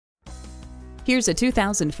Here's a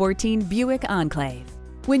 2014 Buick Enclave.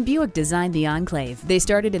 When Buick designed the Enclave, they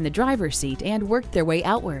started in the driver's seat and worked their way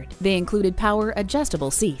outward. They included power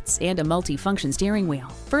adjustable seats and a multi-function steering wheel.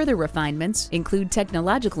 Further refinements include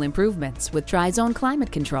technological improvements with tri-zone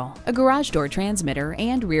climate control, a garage door transmitter,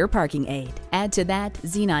 and rear parking aid. Add to that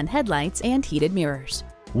xenon headlights and heated mirrors.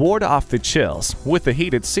 Ward off the chills with the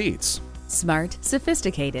heated seats. Smart,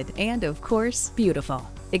 sophisticated, and of course, beautiful.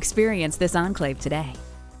 Experience this Enclave today.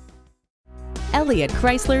 Elliott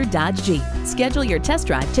Chrysler Dodge Jeep. Schedule your test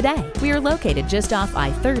drive today. We are located just off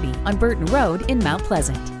I-30 on Burton Road in Mount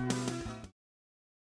Pleasant.